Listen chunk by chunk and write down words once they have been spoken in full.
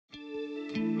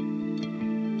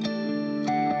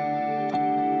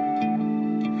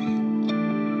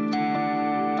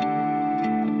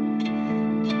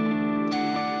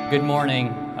Good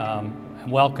morning.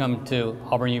 Welcome to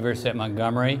Auburn University at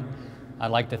Montgomery. I'd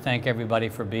like to thank everybody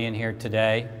for being here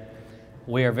today.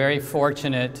 We are very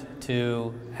fortunate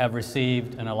to have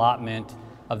received an allotment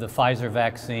of the Pfizer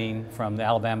vaccine from the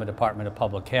Alabama Department of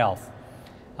Public Health.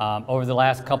 Over the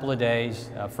last couple of days,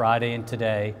 Friday and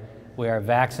today, we are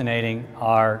vaccinating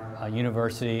our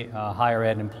university higher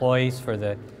ed employees for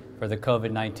the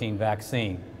COVID-19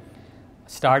 vaccine.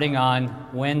 Starting on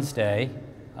Wednesday,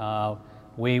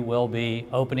 we will be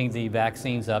opening the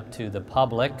vaccines up to the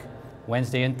public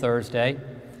Wednesday and Thursday.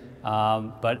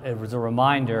 But it was a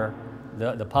reminder,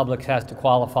 the public has to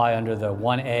qualify under the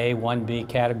 1A, 1B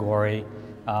category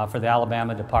for the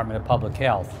Alabama Department of Public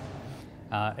Health.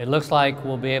 It looks like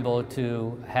we'll be able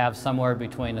to have somewhere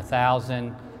between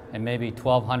 1,000 and maybe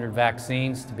 1,200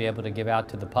 vaccines to be able to give out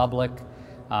to the public.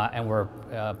 And we're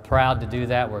proud to do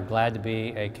that. We're glad to be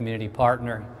a community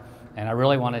partner. And I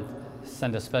really want to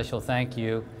send a special thank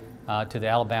you to the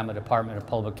Alabama Department of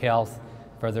Public Health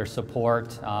for their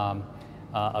support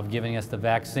of giving us the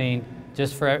vaccine.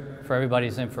 Just for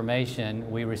everybody's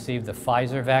information, we received the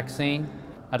Pfizer vaccine.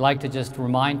 I'd like to just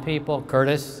remind people,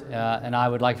 Curtis and I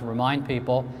would like to remind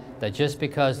people that just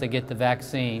because they get the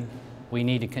vaccine, we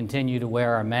need to continue to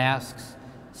wear our masks,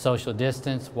 social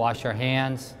distance, wash our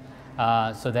hands,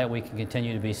 so that we can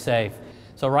continue to be safe.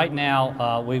 So right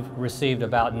now, we've received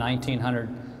about 1,900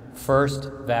 first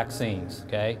vaccines,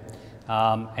 okay?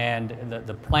 And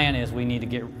the plan is we need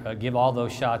to give all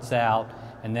those shots out,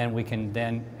 and then we can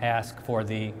then ask for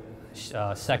the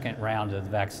second round of the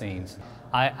vaccines.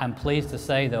 I'm pleased to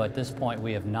say, though, at this point,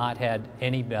 we have not had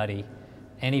anybody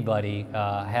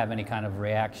have any kind of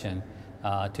reaction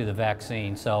to the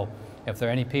vaccine. So if there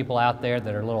are any people out there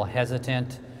that are a little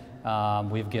hesitant,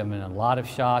 we've given a lot of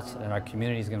shots, and our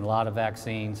community's given a lot of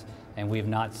vaccines, and we've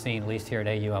not seen, at least here at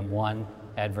AUM, one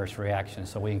adverse reaction.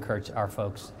 So we encourage our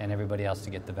folks and everybody else to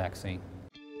get the vaccine.